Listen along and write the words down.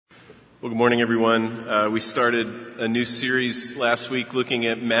Well, good morning, everyone. We started a new series last week looking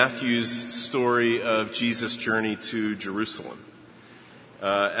at Matthew's story of Jesus' journey to Jerusalem.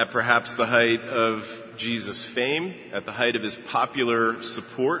 At perhaps the height of Jesus' fame, at the height of his popular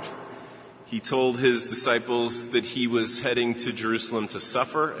support, he told his disciples that he was heading to Jerusalem to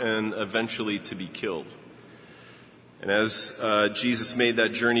suffer and eventually to be killed. And as Jesus made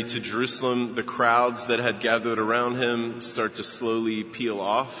that journey to Jerusalem, the crowds that had gathered around him start to slowly peel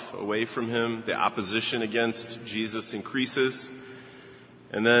off away from him. The opposition against Jesus increases.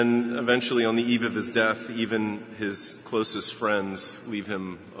 And then eventually on the eve of his death, even his closest friends leave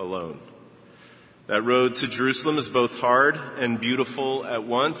him alone. That road to Jerusalem is both hard and beautiful at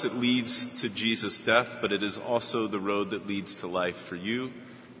once. It leads to Jesus' death, but it is also the road that leads to life for you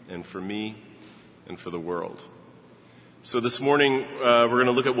and for me and for the world. So this morning, we're going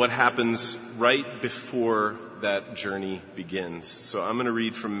to look at what happens right before that journey begins. So I'm going to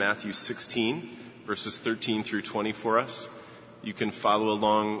read from Matthew 16, verses 13 through 20 for us. You can follow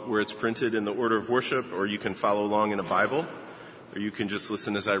along where it's printed in the order of worship, or you can follow along in a Bible, or you can just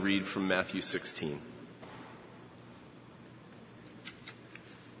listen as I read from Matthew 16.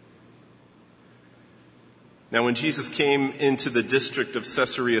 Now, when Jesus came into the district of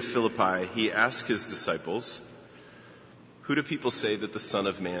Caesarea Philippi, he asked his disciples, "Who do people say that the Son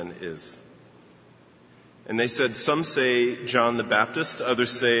of Man is?" And they said, "Some say John the Baptist,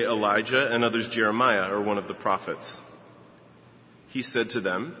 others say Elijah, and others Jeremiah or one of the prophets." He said to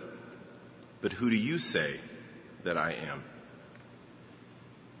them, "But who do you say that I am?"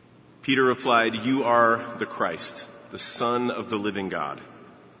 Peter replied, "You are the Christ, the Son of the living God."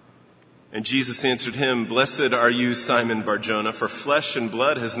 And Jesus answered him, "Blessed are you, Simon Bar-Jonah, for flesh and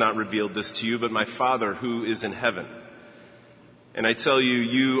blood has not revealed this to you, but my Father who is in heaven. And I tell you,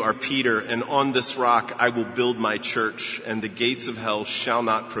 you are Peter, and on this rock I will build my church, and the gates of hell shall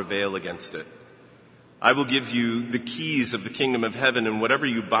not prevail against it. I will give you the keys of the kingdom of heaven, and whatever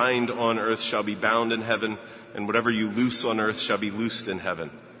you bind on earth shall be bound in heaven, and whatever you loose on earth shall be loosed in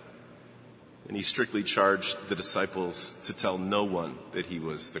heaven." And he strictly charged the disciples to tell no one that he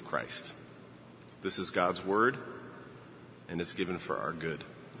was the Christ. This is God's word, and it's given for our good.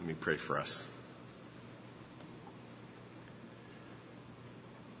 Let me pray for us.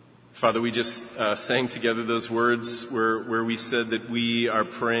 Father, we just sang together those words where we said that we are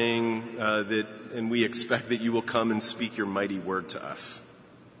praying and we expect that you will come and speak your mighty word to us.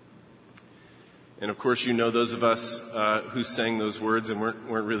 And of course, you know those of us who sang those words and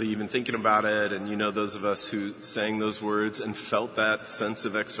weren't really even thinking about it, and you know those of us who sang those words and felt that sense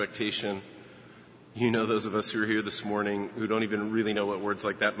of expectation. You know those of us who are here this morning who don't even really know what words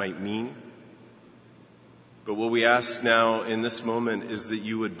like that might mean. But what we ask now in this moment is that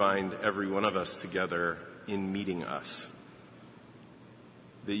you would bind every one of us together in meeting us.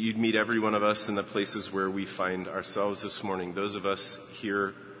 That you'd meet every one of us in the places where we find ourselves this morning. Those of us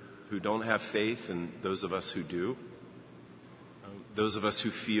here who don't have faith and those of us who do. Those of us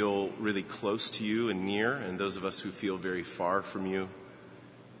who feel really close to you and near, and those of us who feel very far from you.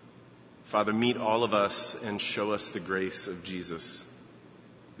 Father, meet all of us and show us the grace of Jesus.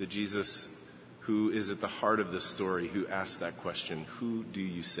 The Jesus who is at the heart of this story, who asked that question, "Who do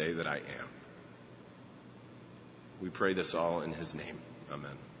you say that I am?" We pray this all in his name.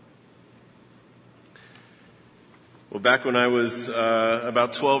 Amen. Well, back when I was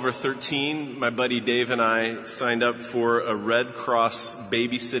about 12 or 13, my buddy Dave and I signed up for a Red Cross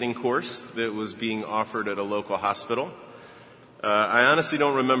babysitting course that was being offered at a local hospital. I honestly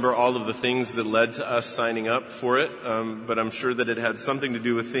don't remember all of the things that led to us signing up for it, but I'm sure that it had something to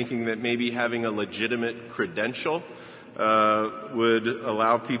do with thinking that maybe having a legitimate credential would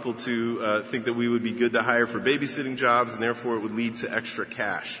allow people to think that we would be good to hire for babysitting jobs, and therefore it would lead to extra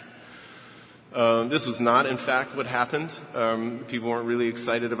cash. This was not, in fact, what happened. People weren't really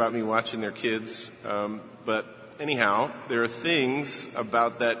excited about me watching their kids. But anyhow, there are things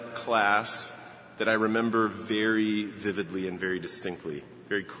about that class that I remember very vividly and very distinctly,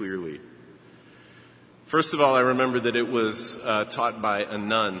 very clearly. First of all, I remember that it was taught by a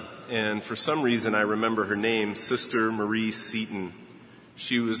nun, and for some reason I remember her name, Sister Marie Seton.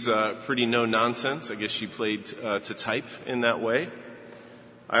 She was pretty no-nonsense. I guess she played to type in that way.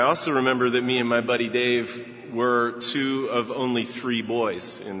 I also remember that me and my buddy Dave were two of only 3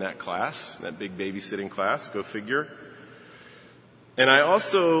 boys in that class, that big babysitting class, go figure. And I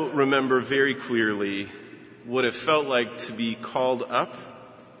also remember very clearly what it felt like to be called up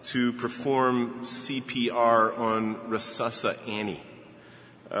to perform CPR on Rassusa Annie.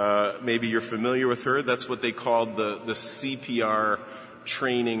 Maybe you're familiar with her. That's what they called the CPR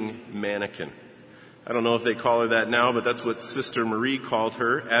training mannequin. I don't know if they call her that now, but that's what Sister Marie called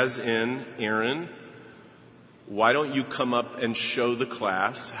her, as in, Aaron, why don't you come up and show the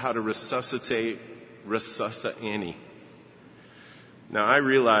class how to resuscitate Annie? Now, I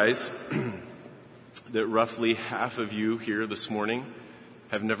realize that roughly half of you here this morning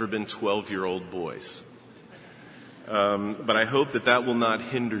have never been 12-year-old boys. But I hope that will not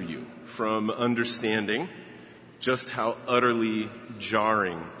hinder you from understanding just how utterly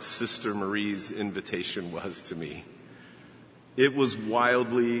jarring Sister Marie's invitation was to me. It was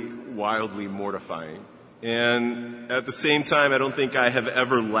wildly, wildly mortifying. And at the same time, I don't think I have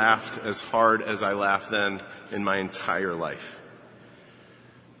ever laughed as hard as I laughed then in my entire life.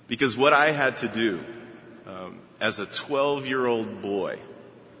 Because what I had to do as a 12-year-old boy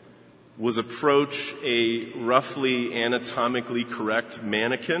was approach a roughly anatomically correct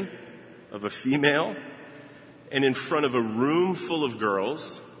mannequin of a female, and in front of a room full of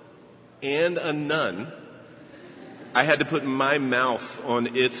girls and a nun, I had to put my mouth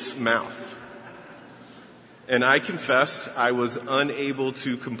on its mouth. And I confess I was unable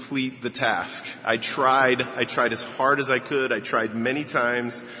to complete the task. I tried as hard as I could. I tried many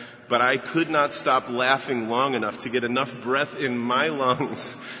times, but I could not stop laughing long enough to get enough breath in my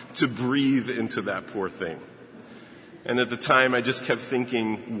lungs to breathe into that poor thing. And at the time, I just kept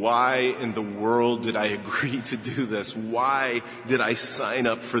thinking, why in the world did I agree to do this? Why did I sign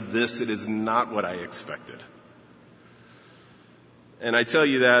up for this? It is not what I expected. And I tell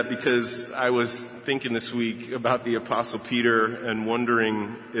you that because I was thinking this week about the Apostle Peter and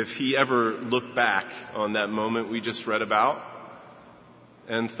wondering if he ever looked back on that moment we just read about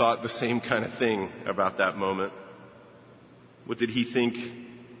and thought the same kind of thing about that moment. What did he think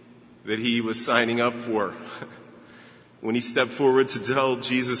that he was signing up for? When he stepped forward to tell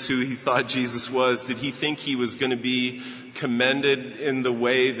Jesus who he thought Jesus was, did he think he was going to be commended in the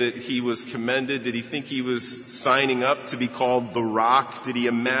way that he was commended? Did he think he was signing up to be called the Rock? Did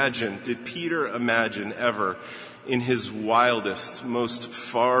Peter imagine ever in his wildest, most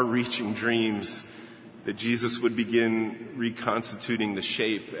far-reaching dreams that Jesus would begin reconstituting the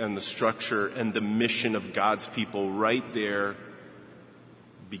shape and the structure and the mission of God's people right there,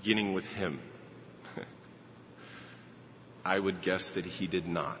 beginning with him? I would guess that he did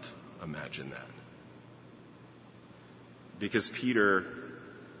not imagine that. Because Peter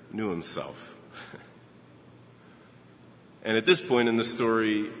knew himself. And at this point in the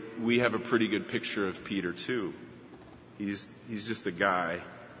story, we have a pretty good picture of Peter too. He's just a guy,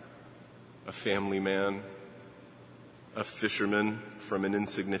 a family man, a fisherman from an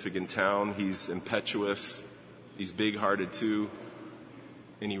insignificant town. He's impetuous, he's big-hearted too,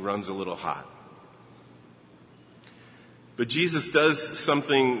 and he runs a little hot. But Jesus does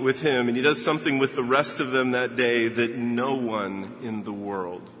something with him, and he does something with the rest of them that day that no one in the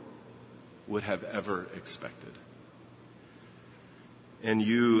world would have ever expected. And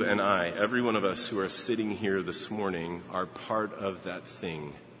you and I, every one of us who are sitting here this morning, are part of that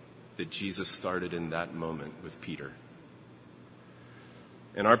thing that Jesus started in that moment with Peter.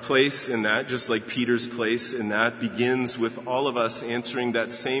 And our place in that, just like Peter's place in that, begins with all of us answering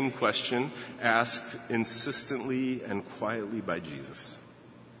that same question asked insistently and quietly by Jesus.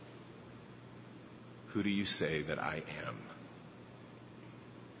 Who do you say that I am?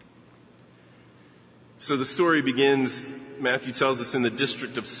 So the story begins, Matthew tells us, in the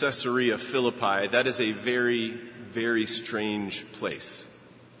district of Caesarea Philippi. That is a very, very strange place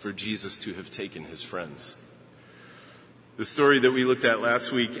for Jesus to have taken his friends. The story that we looked at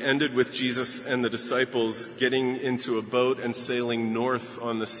last week ended with Jesus and the disciples getting into a boat and sailing north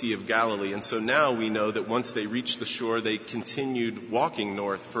on the Sea of Galilee. And so now we know that once they reached the shore, they continued walking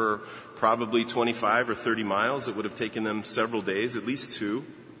north for probably 25 or 30 miles. It would have taken them several days, at least 2.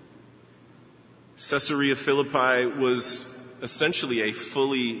 Caesarea Philippi was essentially a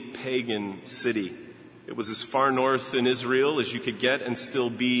fully pagan city. It was as far north in Israel as you could get and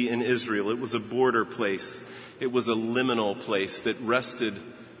still be in Israel. It was a border place. It was a liminal place that rested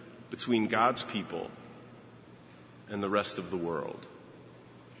between God's people and the rest of the world.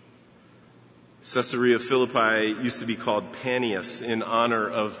 Caesarea Philippi used to be called Panias in honor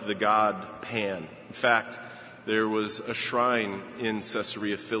of the god Pan. In fact, there was a shrine in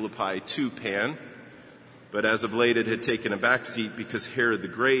Caesarea Philippi to Pan, but as of late it had taken a backseat because Herod the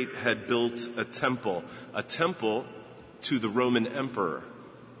Great had built a temple to the Roman emperor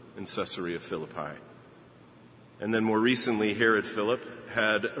in Caesarea Philippi. And then more recently, Herod Philip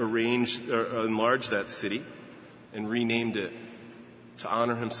had enlarged that city and renamed it to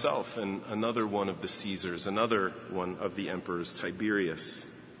honor himself and another one of the Caesars, another one of the emperors, Tiberius.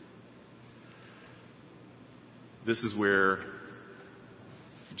 This is where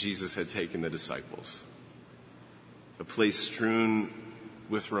Jesus had taken the disciples. A place strewn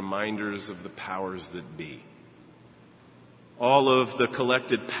with reminders of the powers that be. All of the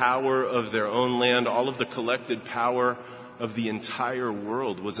collected power of their own land, all of the collected power of the entire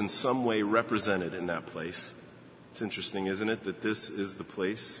world was in some way represented in that place. It's interesting, isn't it, that this is the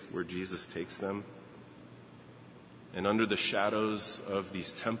place where Jesus takes them? And under the shadows of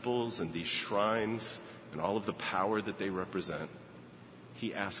these temples and these shrines and all of the power that they represent,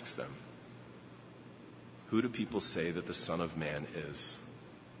 he asks them, "Who do people say that the Son of Man is?"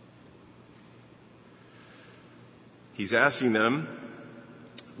 He's asking them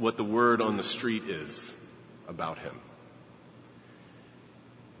what the word on the street is about him.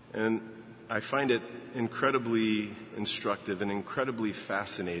 And I find it incredibly instructive and incredibly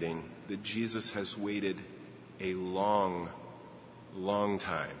fascinating that Jesus has waited a long, long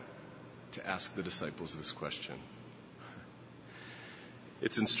time to ask the disciples this question.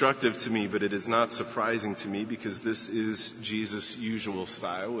 It's instructive to me, but it is not surprising to me because this is Jesus' usual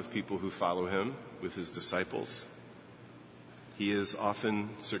style with people who follow him, with his disciples. He is often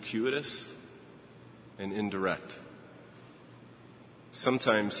circuitous and indirect.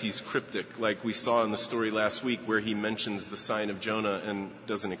 Sometimes he's cryptic, like we saw in the story last week where he mentions the sign of Jonah and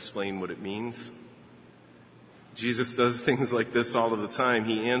doesn't explain what it means. Jesus does things like this all of the time.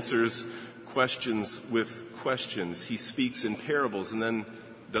 He answers questions with questions. He speaks in parables and then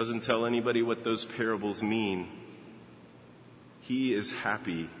doesn't tell anybody what those parables mean. He is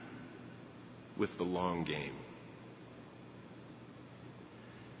happy with the long game.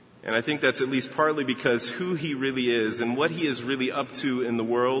 And I think that's at least partly because who he really is and what he is really up to in the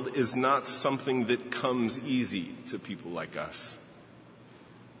world is not something that comes easy to people like us.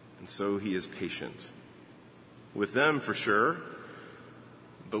 And so he is patient. With them, for sure,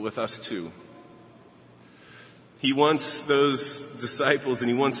 but with us too. He wants those disciples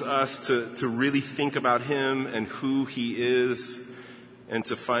and he wants us to really think about him and who he is and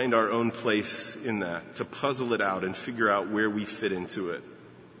to find our own place in that, to puzzle it out and figure out where we fit into it.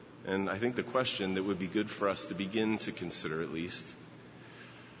 And I think the question that would be good for us to begin to consider at least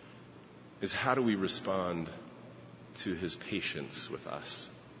is how do we respond to his patience with us?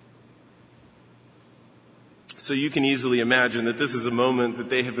 So you can easily imagine that this is a moment that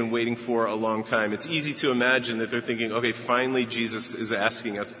they have been waiting for a long time. It's easy to imagine that they're thinking, okay, finally Jesus is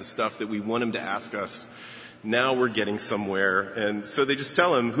asking us the stuff that we want him to ask us. Now we're getting somewhere. And so they just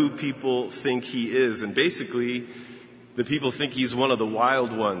tell him who people think he is. And basically, the people think he's one of the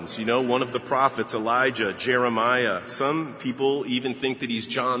wild ones, one of the prophets, Elijah, Jeremiah. Some people even think that he's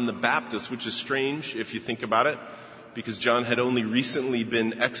John the Baptist, which is strange if you think about it, because John had only recently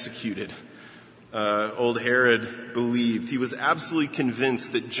been executed. Old Herod believed. He was absolutely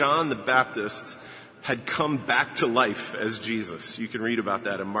convinced that John the Baptist had come back to life as Jesus. You can read about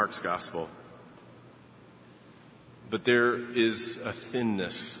that in Mark's gospel. But there is a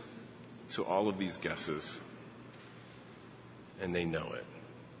thinness to all of these guesses, and they know it.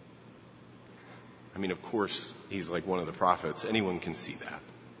 I mean, of course, he's like one of the prophets. Anyone can see that.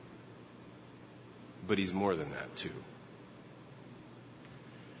 But he's more than that, too.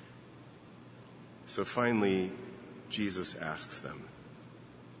 So finally, Jesus asks them,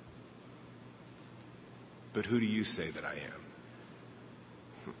 "But who do you say that I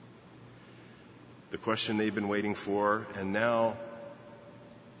am?" The question they've been waiting for, and now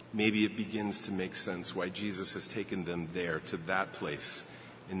maybe it begins to make sense why Jesus has taken them there, to that place,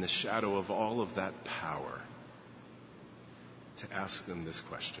 in the shadow of all of that power, to ask them this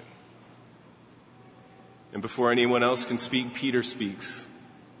question. And before anyone else can speak, Peter speaks.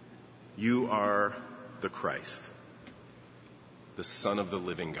 "You are the Christ, the Son of the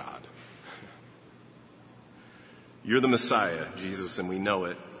living God." You're the Messiah, Jesus, and we know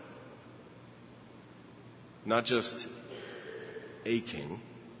it. Not just a king.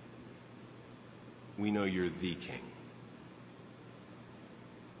 We know you're the king.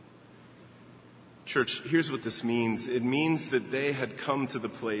 Church, here's what this means. It means that they had come to the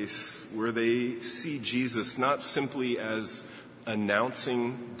place where they see Jesus not simply as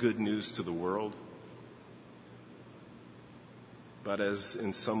announcing good news to the world, but as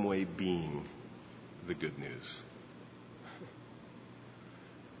in some way being the good news.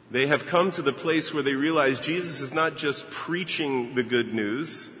 They have come to the place where they realize Jesus is not just preaching the good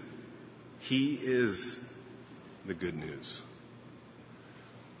news, he is the good news.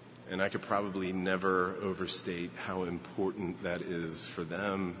 And I could probably never overstate how important that is for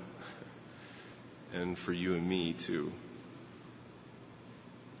them and for you and me too.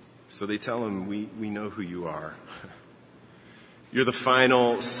 So they tell him, we know who you are. You're the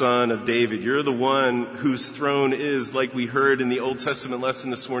final son of David. You're the one whose throne is, like we heard in the Old Testament lesson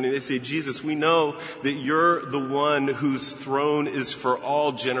this morning. They say, Jesus, we know that you're the one whose throne is for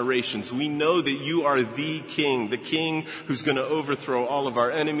all generations. We know that you are the king who's going to overthrow all of our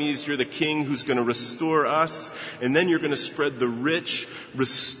enemies. You're the king who's going to restore us. And then you're going to spread the rich,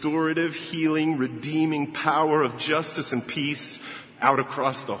 restorative, healing, redeeming power of justice and peace out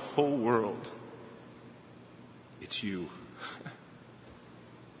across the whole world. It's you.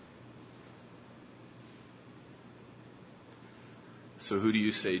 So who do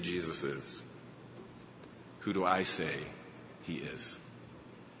you say Jesus is? Who do I say he is?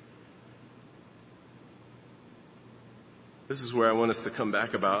 This is where I want us to come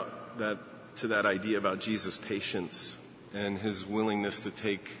back to that idea about Jesus' patience and his willingness to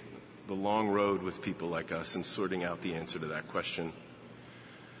take the long road with people like us in sorting out the answer to that question.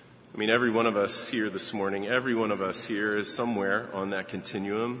 I mean, every one of us here this morning, every one of us here is somewhere on that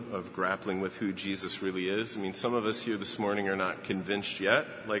continuum of grappling with who Jesus really is. I mean, some of us here this morning are not convinced yet,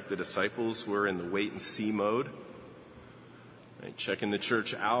 like the disciples were in the wait and see mode. Right? Checking the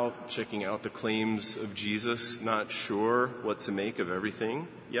church out, checking out the claims of Jesus, not sure what to make of everything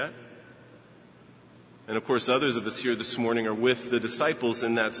yet. And of course, others of us here this morning are with the disciples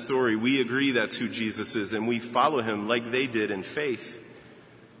in that story. We agree that's who Jesus is, and we follow him like they did in faith.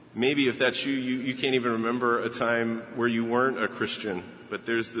 Maybe if that's you can't even remember a time where you weren't a Christian, but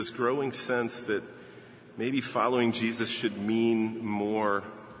there's this growing sense that maybe following Jesus should mean more.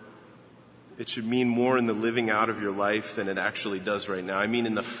 It should mean more in the living out of your life than it actually does right now. I mean,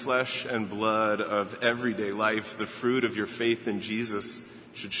 in the flesh and blood of everyday life, the fruit of your faith in Jesus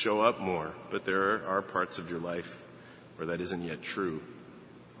should show up more, but there are parts of your life where that isn't yet true.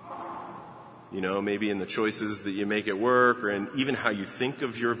 You know, maybe in the choices that you make at work, or in even how you think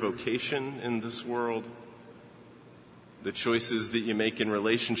of your vocation in this world, the choices that you make in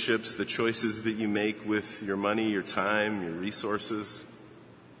relationships, the choices that you make with your money, your time, your resources.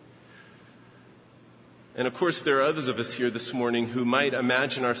 And of course, there are others of us here this morning who might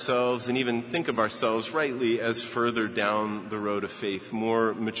imagine ourselves and even think of ourselves rightly as further down the road of faith,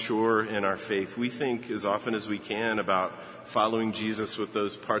 more mature in our faith. We think as often as we can about following Jesus with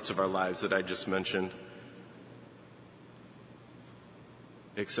those parts of our lives that I just mentioned.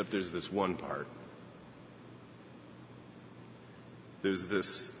 Except there's this one part. There's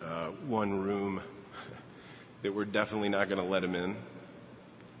this one room that we're definitely not going to let him in.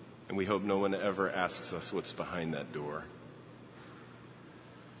 And we hope no one ever asks us what's behind that door.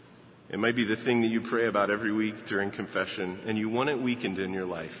 It might be the thing that you pray about every week during confession, and you want it weakened in your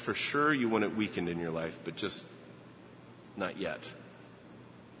life. For sure you want it weakened in your life, but just not yet.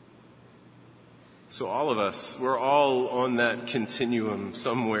 So all of us, we're all on that continuum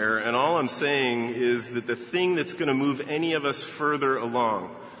somewhere, and all I'm saying is that the thing that's going to move any of us further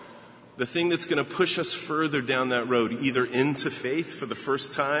along, the thing that's going to push us further down that road, either into faith for the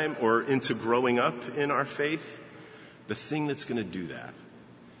first time or into growing up in our faith, the thing that's going to do that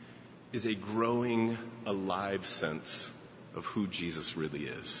is a growing, alive sense of who Jesus really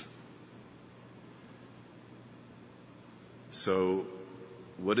is. So,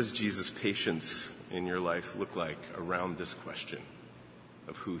 what does Jesus' patience in your life look like around this question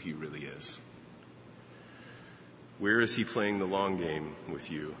of who he really is? Where is he playing the long game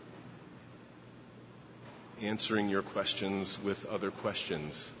with you? Answering your questions with other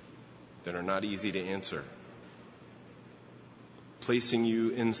questions that are not easy to answer. Placing you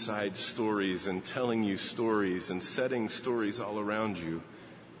inside stories and telling you stories and setting stories all around you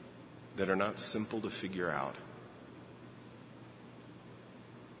that are not simple to figure out.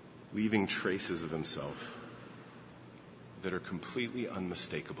 Leaving traces of himself that are completely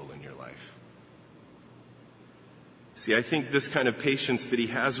unmistakable in your life. See, I think this kind of patience that he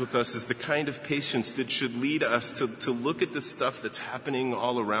has with us is the kind of patience that should lead us to look at the stuff that's happening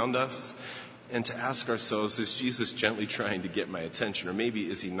all around us and to ask ourselves, is Jesus gently trying to get my attention? Or maybe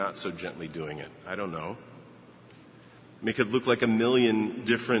is he not so gently doing it? I don't know. It could look like a million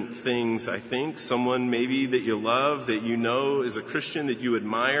different things, I think. Someone maybe that you love, that you know is a Christian, that you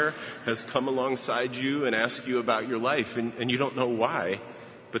admire, has come alongside you and asked you about your life, and you don't know why,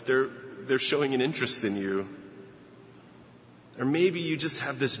 but they're showing an interest in you. Or maybe you just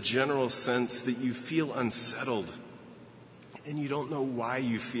have this general sense that you feel unsettled and you don't know why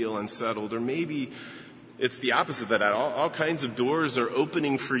you feel unsettled. Or maybe it's the opposite of that. All kinds of doors are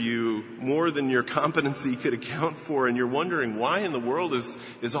opening for you more than your competency could account for, and you're wondering, why in the world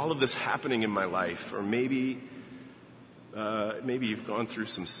is all of this happening in my life? Or maybe you've gone through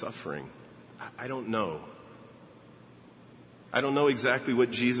some suffering. I don't know. I don't know exactly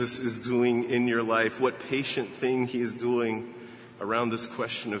what Jesus is doing in your life, what patient thing he is doing. around this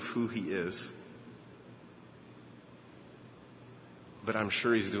question of who he is. But I'm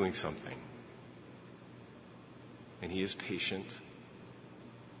sure he's doing something. And he is patient.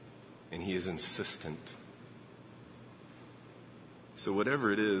 And he is insistent. So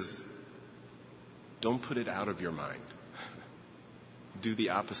whatever it is, don't put it out of your mind. Do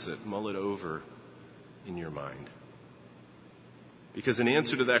the opposite. Mull it over in your mind. Because in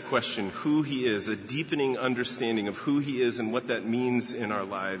answer to that question, who he is, a deepening understanding of who he is and what that means in our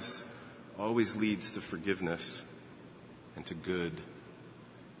lives always leads to forgiveness and to good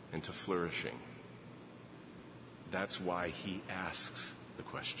and to flourishing. That's why he asks the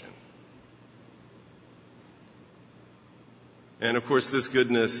question. And of course, this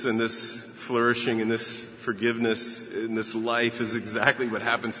goodness and this flourishing and this forgiveness in this life is exactly what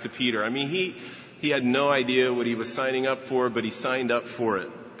happens to Peter. I mean, he had no idea what he was signing up for, but he signed up for it.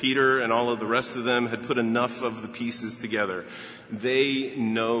 Peter and all of the rest of them had put enough of the pieces together. They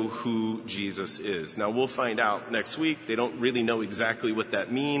know who Jesus is. Now, we'll find out next week. They don't really know exactly what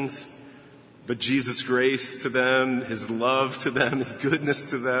that means. But Jesus' grace to them, his love to them, his goodness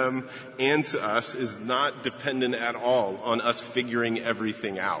to them and to us is not dependent at all on us figuring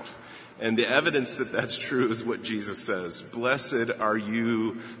everything out. And the evidence that that's true is what Jesus says. Blessed are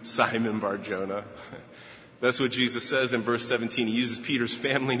you, Simon Bar-Jonah. That's what Jesus says in verse 17. He uses Peter's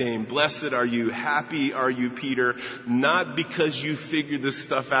family name. Blessed are you, happy are you, Peter, not because you figured this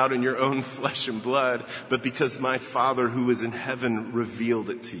stuff out in your own flesh and blood, but because my Father who is in heaven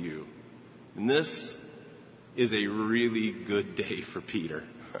revealed it to you. And this is a really good day for Peter.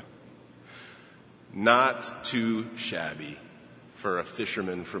 Not too shabby for a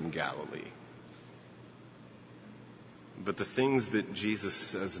fisherman from Galilee. But the things that Jesus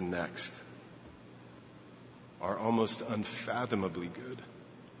says next are almost unfathomably good.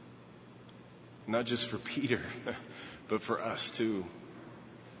 Not just for Peter, but for us too.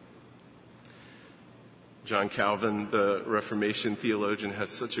 John Calvin, the Reformation theologian,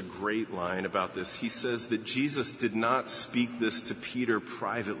 has such a great line about this. He says that Jesus did not speak this to Peter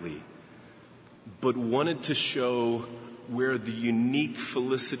privately, but wanted to show where the unique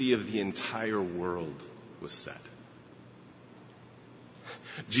felicity of the entire world was set.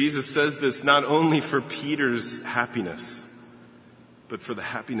 Jesus says this not only for Peter's happiness, but for the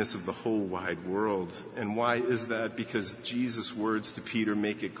happiness of the whole wide world. And why is that? Because Jesus' words to Peter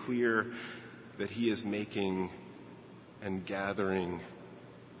make it clear that he is making and gathering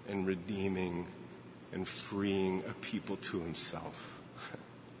and redeeming and freeing a people to himself.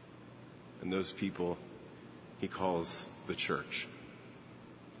 And those people he calls the church.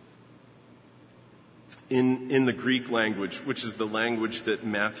 In the Greek language, which is the language that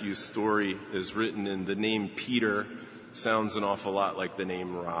Matthew's story is written in, the name Peter sounds an awful lot like the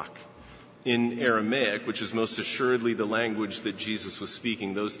name rock. In Aramaic, which is most assuredly the language that Jesus was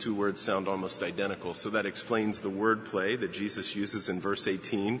speaking, those two words sound almost identical. So that explains the wordplay that Jesus uses in verse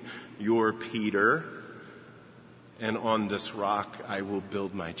 18. You're Peter, and on this rock I will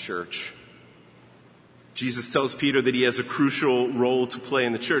build my church. Jesus tells Peter that he has a crucial role to play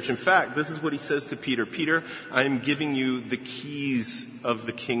in the church. In fact, this is what he says to Peter. Peter, I am giving you the keys of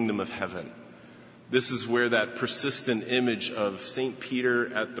the kingdom of heaven. This is where that persistent image of St.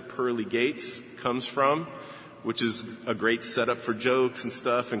 Peter at the pearly gates comes from, which is a great setup for jokes and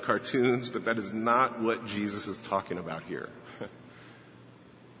stuff and cartoons, but that is not what Jesus is talking about here.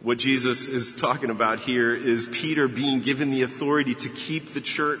 What Jesus is talking about here is Peter being given the authority to keep the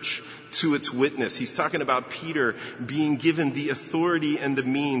church to its witness. He's talking about Peter being given the authority and the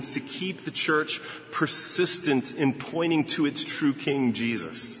means to keep the church persistent in pointing to its true King,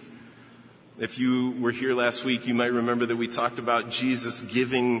 Jesus. If you were here last week, you might remember that we talked about Jesus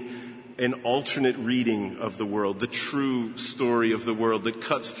giving an alternate reading of the world, the true story of the world that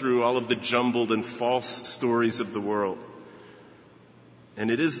cuts through all of the jumbled and false stories of the world. And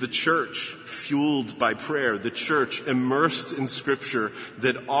it is the church, fueled by prayer, the church immersed in Scripture,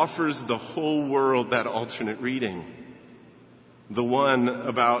 that offers the whole world that alternate reading. The one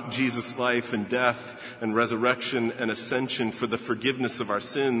about Jesus' life and death and resurrection and ascension for the forgiveness of our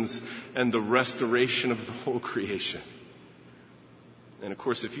sins and the restoration of the whole creation. And of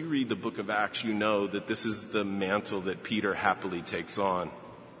course, if you read the book of Acts, you know that this is the mantle that Peter happily takes on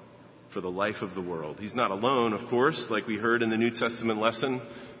for the life of the world. He's not alone, of course, like we heard in the New Testament lesson.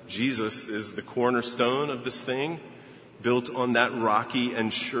 Jesus is the cornerstone of this thing, built on that rocky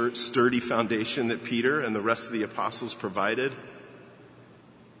and sturdy foundation that Peter and the rest of the apostles provided.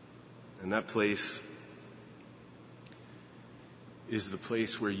 And that place is the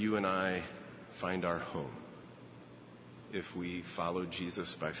place where you and I find our home if we follow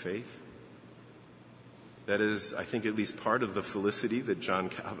Jesus by faith. That is, I think, at least part of the felicity that John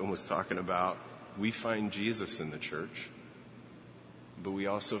Calvin was talking about. We find Jesus in the church, but we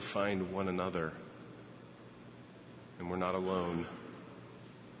also find one another, and we're not alone.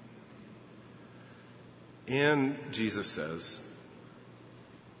 And Jesus says,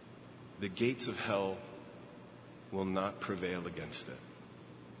 the gates of hell will not prevail against it.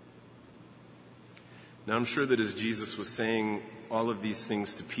 Now, I'm sure that as Jesus was saying all of these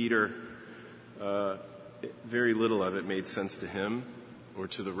things to Peter, very little of it made sense to him or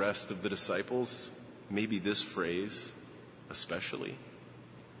to the rest of the disciples. Maybe this phrase especially.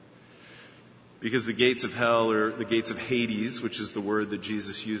 Because the gates of hell, or the gates of Hades, which is the word that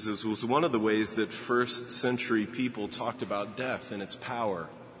Jesus uses, was one of the ways that first century people talked about death and its power.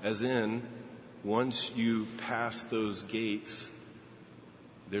 As in, once you pass those gates,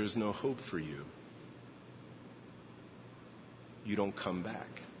 there's no hope for you. You don't come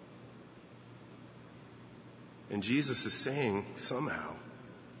back. And Jesus is saying, somehow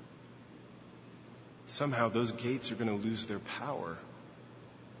those gates are going to lose their power.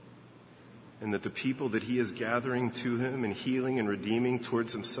 And that the people that he is gathering to him and healing and redeeming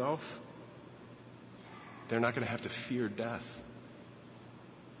towards himself, they're not going to have to fear death.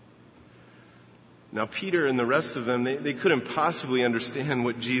 Now, Peter and the rest of them, they couldn't possibly understand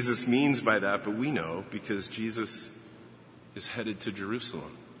what Jesus means by that, but we know because Jesus is headed to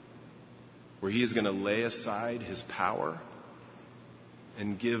Jerusalem, where he is going to lay aside his power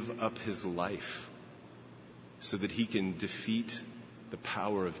and give up his life so that he can defeat the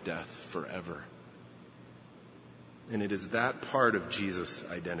power of death forever. And it is that part of Jesus'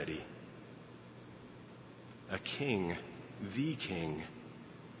 identity. A king, the king,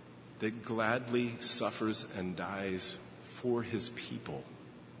 that gladly suffers and dies for his people.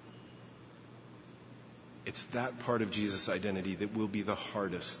 It's that part of Jesus' identity that will be the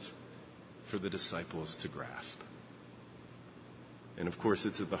hardest for the disciples to grasp. And of course,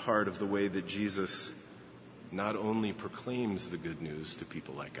 it's at the heart of the way that Jesus not only proclaims the good news to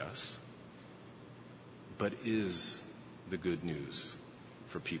people like us, but is the good news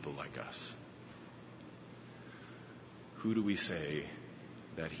for people like us. Who do we say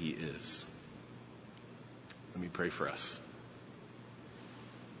that he is? Let me pray for us.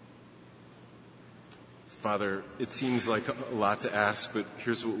 Father, it seems like a lot to ask, but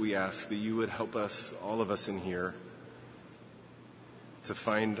here's what we ask, that you would help us, all of us in here, to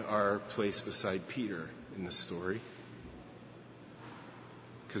find our place beside Peter in this story.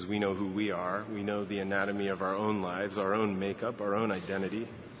 Because we know who we are. We know the anatomy of our own lives, our own makeup, our own identity.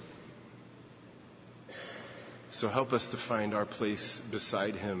 So help us to find our place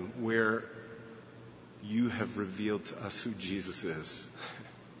beside him where you have revealed to us who Jesus is.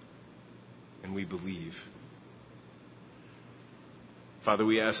 And we believe. Father,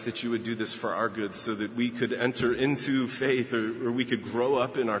 we ask that you would do this for our good so that we could enter into faith or we could grow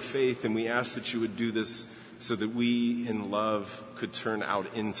up in our faith. And we ask that you would do this so that we in love could turn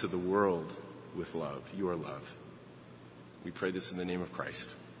out into the world with love, your love. We pray this in the name of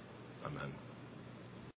Christ. Amen.